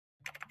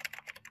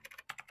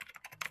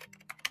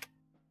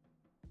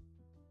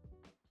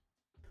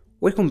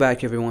Welcome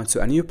back everyone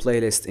to a new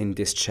playlist in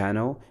this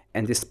channel,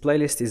 and this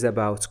playlist is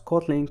about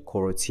Kotlin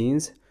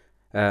coroutines.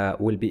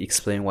 We'll be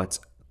explaining what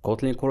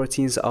Kotlin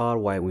coroutines are,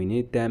 why we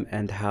need them,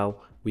 and how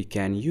we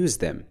can use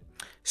them.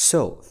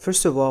 So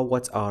first of all,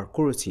 what are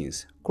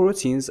coroutines?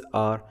 Coroutines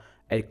are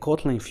a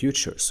Kotlin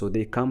feature, so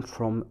they come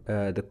from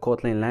the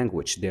Kotlin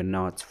language. They're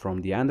not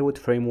from the Android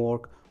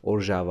framework or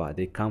Java,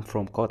 they come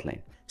from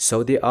Kotlin.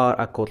 So they are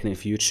a Kotlin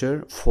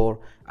feature for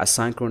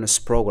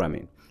asynchronous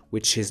programming,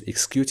 which is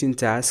executing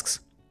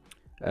tasks,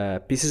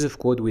 pieces of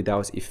code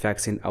without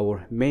affecting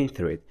our main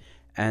thread,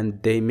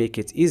 and they make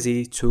it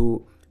easy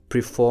to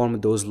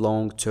perform those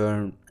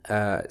long-term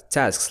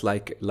tasks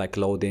like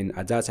loading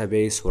a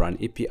database or an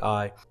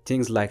API,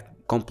 things like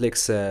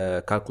complex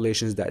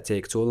calculations that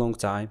take too long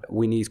time.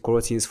 We need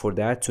coroutines for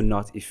that to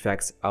not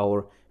affect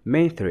our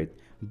main thread.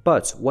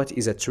 But what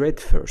is a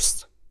thread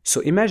first? So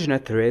imagine a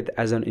thread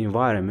as an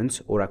environment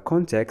or a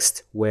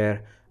context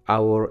where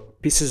our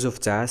pieces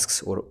of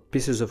tasks or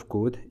pieces of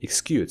code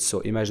execute. So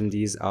imagine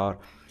these are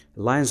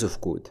lines of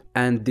code,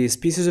 and these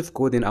pieces of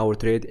code in our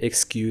thread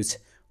execute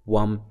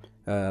one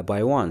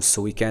by one,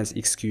 so we can't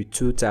execute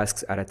two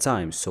tasks at a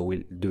time. So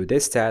we'll do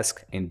this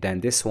task and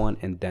then this one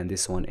and then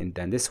this one and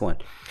then this one.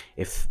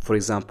 If, for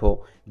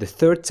example, the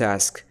third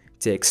task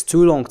takes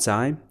too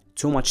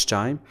much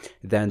time,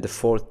 then the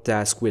fourth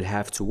task will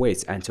have to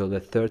wait until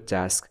the third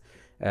task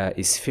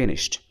is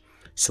finished.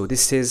 So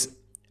this is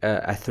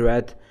a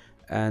thread,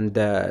 and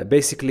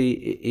basically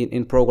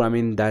in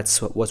programming,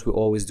 that's what we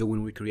always do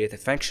when we create a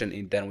function,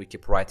 and then we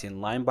keep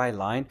writing line by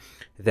line.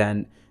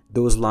 Then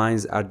those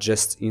lines are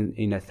just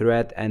in a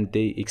thread, and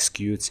they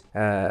execute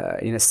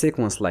in a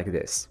sequence like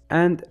this.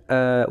 And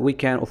we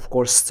can of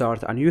course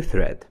start a new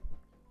thread.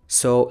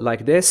 So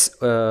like this,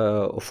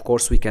 of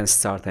course we can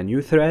start a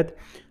new thread,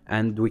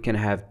 and we can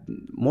have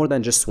more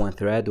than just one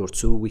thread or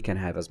two. We can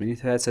have as many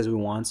threads as we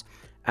want.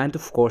 And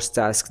of course,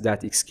 tasks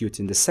that execute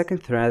in the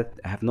second thread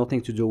have nothing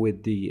to do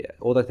with the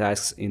other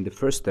tasks in the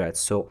first thread.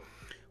 So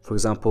for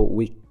example,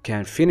 we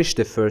can finish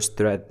the first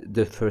thread,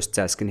 the first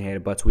task in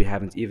here, but we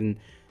haven't even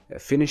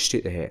finished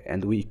it here.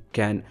 And we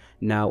can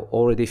now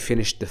already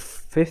finish the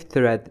fifth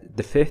thread,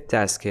 the fifth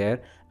task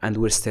here, and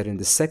we're still in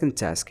the second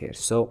task here.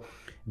 So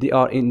they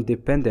are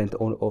independent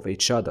of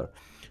each other.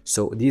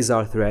 So these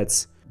are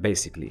threads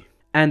basically.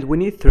 And we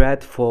need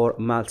thread for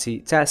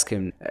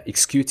multitasking,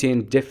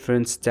 executing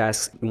different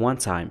tasks in one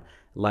time.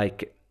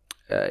 Like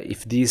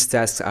if these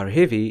tasks are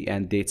heavy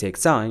and they take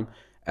time,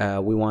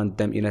 we want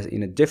them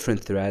in a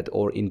different thread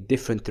or in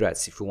different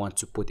threads if we want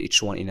to put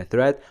each one in a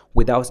thread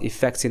without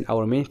affecting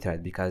our main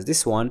thread, because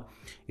this one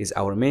is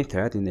our main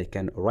thread, and I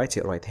can write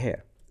it right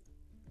here.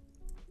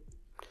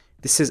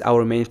 This is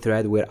our main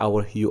thread where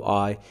our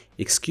UI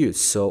executes.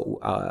 So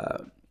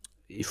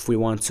if we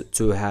want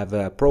to have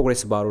a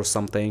progress bar or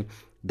something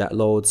that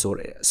loads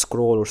or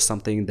scroll or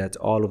something, that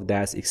all of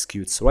that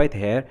executes right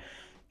here.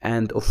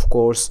 And of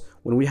course,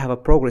 when we have a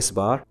progress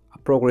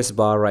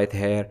bar right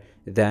here,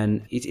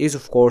 then it is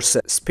of course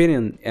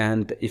spinning,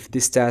 and if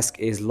this task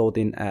is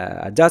loading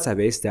a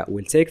database that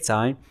will take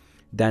time,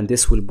 then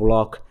this will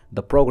block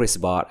the progress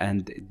bar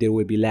and there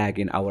will be lag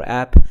in our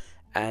app,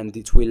 and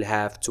it will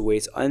have to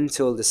wait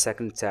until the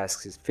second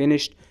task is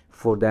finished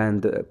for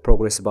then the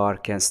progress bar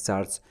can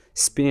start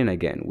spinning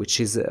again,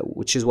 which is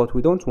what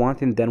we don't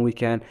want. And then we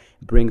can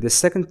bring the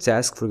second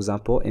task, for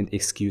example, and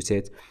execute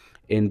it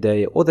in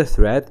the other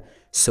thread.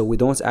 So we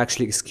don't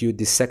actually execute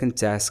the second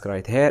task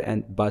right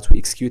here, but we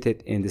execute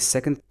it in the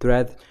second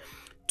thread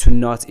to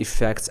not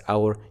affect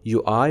our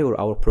UI or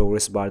our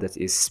progress bar that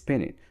is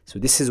spinning. So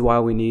this is why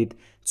we need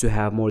to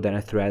have more than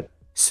a thread.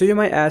 So you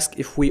might ask,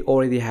 if we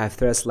already have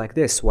threads like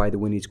this, why do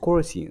we need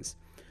coroutines?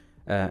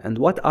 And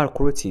what are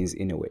coroutines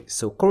in a way?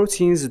 So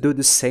coroutines do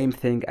the same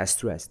thing as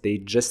threads. They're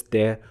just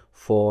there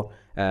for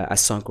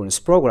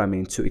asynchronous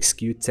programming to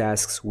execute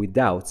tasks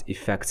without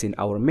affecting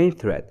our main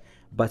thread.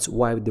 But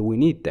why do we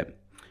need them?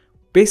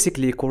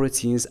 Basically,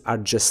 coroutines are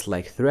just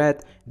like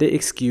thread. They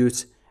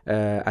execute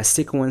a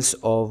sequence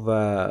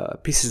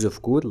of pieces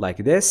of code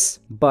like this,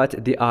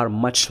 but they are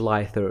much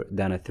lighter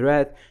than a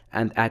thread,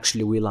 and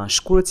actually we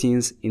launch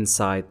coroutines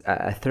inside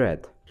a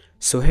thread.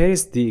 So here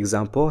is the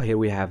example. Here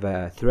we have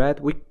a thread.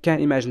 We can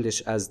imagine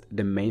this as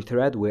the main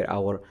thread where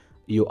our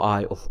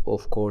UI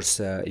of course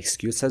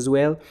executes as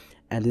well,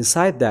 and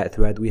inside that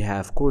thread we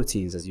have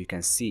coroutines, as you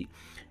can see.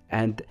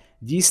 And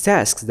these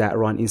tasks that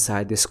run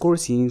inside these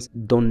coroutines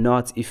do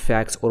not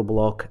affect or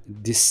block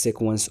this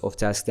sequence of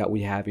tasks that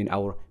we have in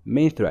our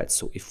main thread.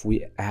 So if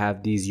we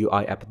have these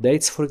UI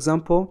updates, for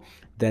example,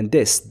 then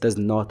this does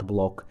not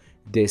block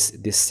this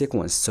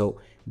sequence. So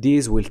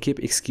these will keep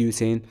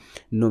executing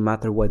no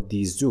matter what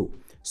these do.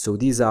 So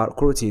these are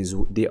coroutines.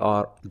 They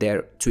are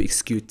there to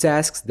execute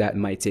tasks that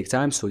might take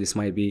time. So this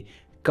might be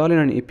calling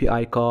an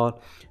API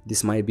call,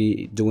 this might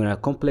be doing a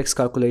complex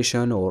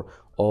calculation, or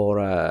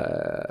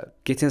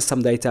getting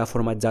some data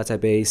from a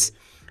database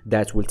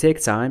that will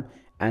take time,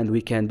 and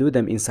we can do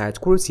them inside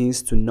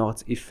coroutines to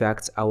not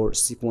affect our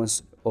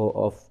sequence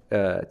of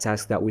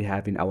tasks that we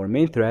have in our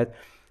main thread.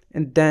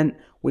 And then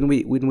when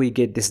we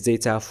get this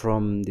data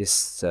from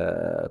this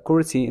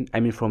coroutine, I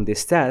mean from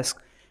this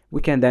task,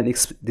 we can then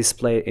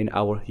display in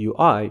our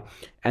UI,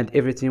 and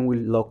everything will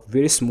look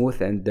very smooth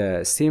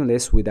and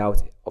seamless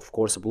without, of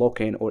course,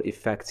 blocking or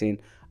affecting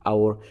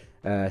our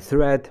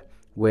thread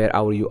where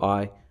our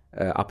UI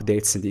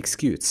updates and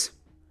executes.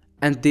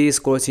 And these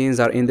coroutines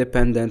are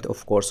independent,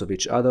 of course, of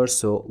each other,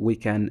 so we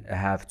can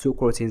have two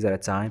coroutines at a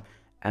time.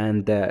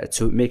 And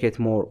to make it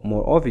more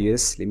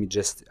obvious, let me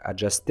just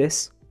adjust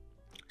this.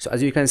 So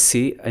as you can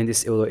see in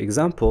this other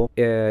example,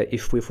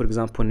 if we, for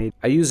example, need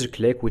a user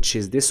click, which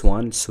is this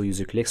one, so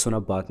user clicks on a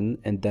button,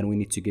 and then we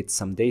need to get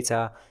some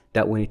data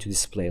that we need to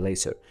display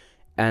later.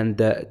 And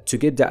to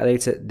get that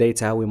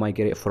data, we might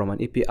get it from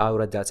an API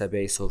or a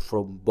database, or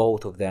from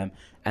both of them.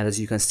 And as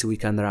you can see, we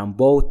can run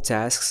both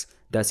tasks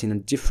that's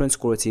in different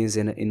coroutines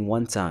in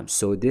one time.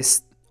 So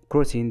this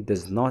coroutine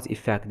does not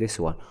affect this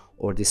one,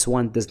 or this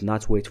one does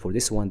not wait for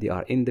this one. They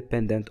are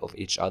independent of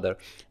each other,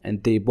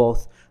 and they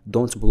both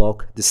don't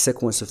block the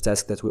sequence of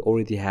tasks that we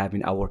already have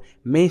in our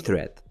main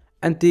thread.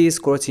 And these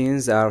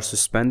coroutines are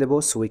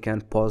suspendable, so we can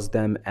pause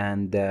them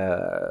and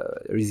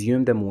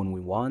resume them when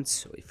we want.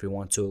 So if we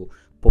want to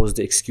pause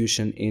the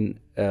execution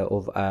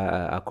of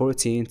a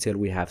coroutine till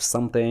we have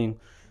something,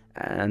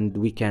 and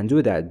we can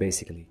do that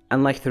basically.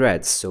 Unlike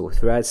threads, so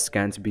threads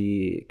can't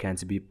be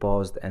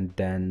paused and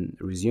then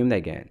resumed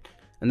again.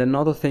 And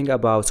another thing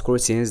about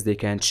coroutines, they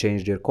can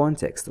change their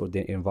context or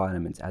their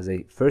environment. As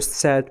I first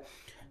said,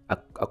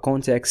 a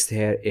context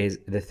here is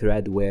the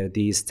thread where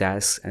these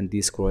tasks and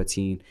this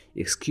coroutine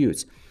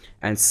executes.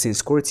 And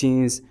since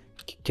coroutines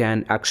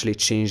can actually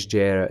change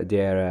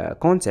their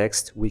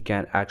context, we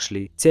can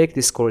actually take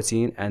this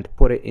coroutine and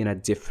put it in a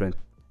different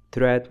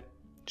thread,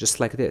 just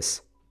like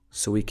this.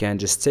 So we can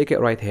just take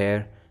it right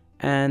here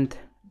and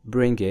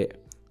bring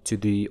it to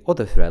the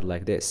other thread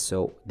like this,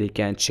 so they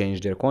can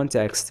change their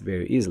context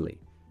very easily.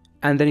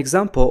 And an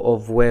example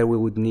of where we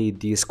would need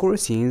these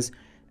coroutines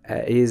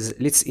is,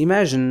 let's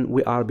imagine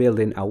we are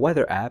building a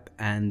weather app,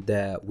 and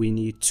we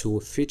need to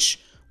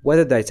fetch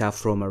weather data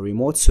from a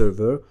remote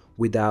server.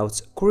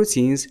 Without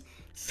coroutines,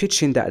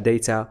 fetching that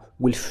data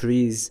will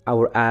freeze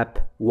our app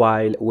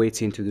while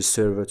waiting to the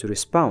server to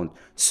respond.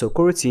 So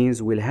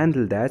coroutines will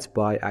handle that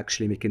by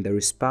actually making the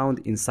respond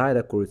inside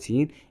a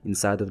coroutine,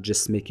 instead of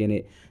just making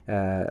it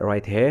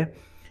right here,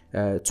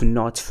 to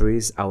not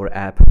freeze our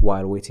app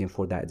while waiting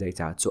for that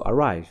data to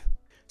arrive.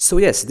 So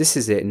yes, this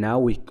is it. Now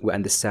we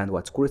understand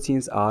what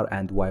coroutines are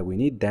and why we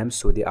need them.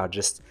 So they are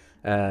just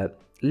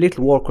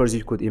little workers.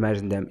 You could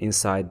imagine them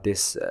inside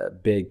this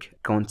big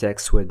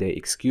context where they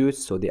execute.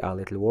 So they are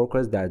little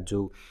workers that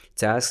do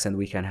tasks, and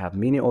we can have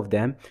many of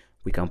them.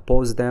 We can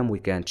pause them, we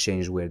can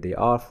change where they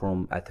are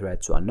from a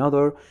thread to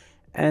another,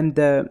 and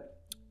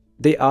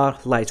they are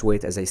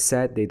lightweight. As I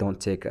said, they don't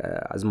take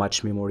as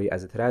much memory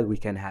as a thread. We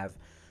can have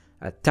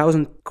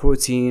 1,000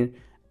 coroutine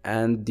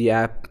and the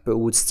app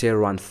would still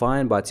run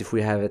fine, but if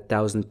we have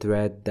 1,000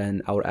 thread,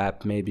 then our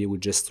app maybe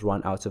would just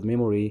run out of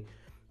memory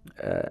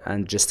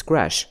and just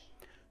crash.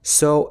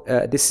 So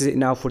this is it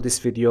now for this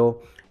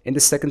video. In the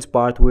second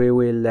part, we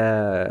will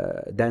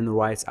then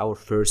write our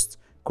first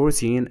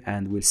coroutine,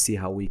 and we'll see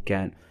how we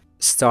can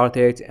start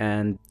it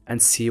and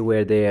see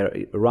where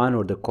they run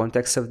or the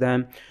context of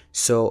them.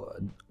 So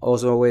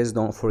as always,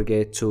 don't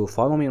forget to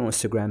follow me on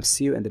Instagram.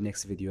 See you in the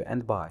next video,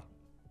 and bye.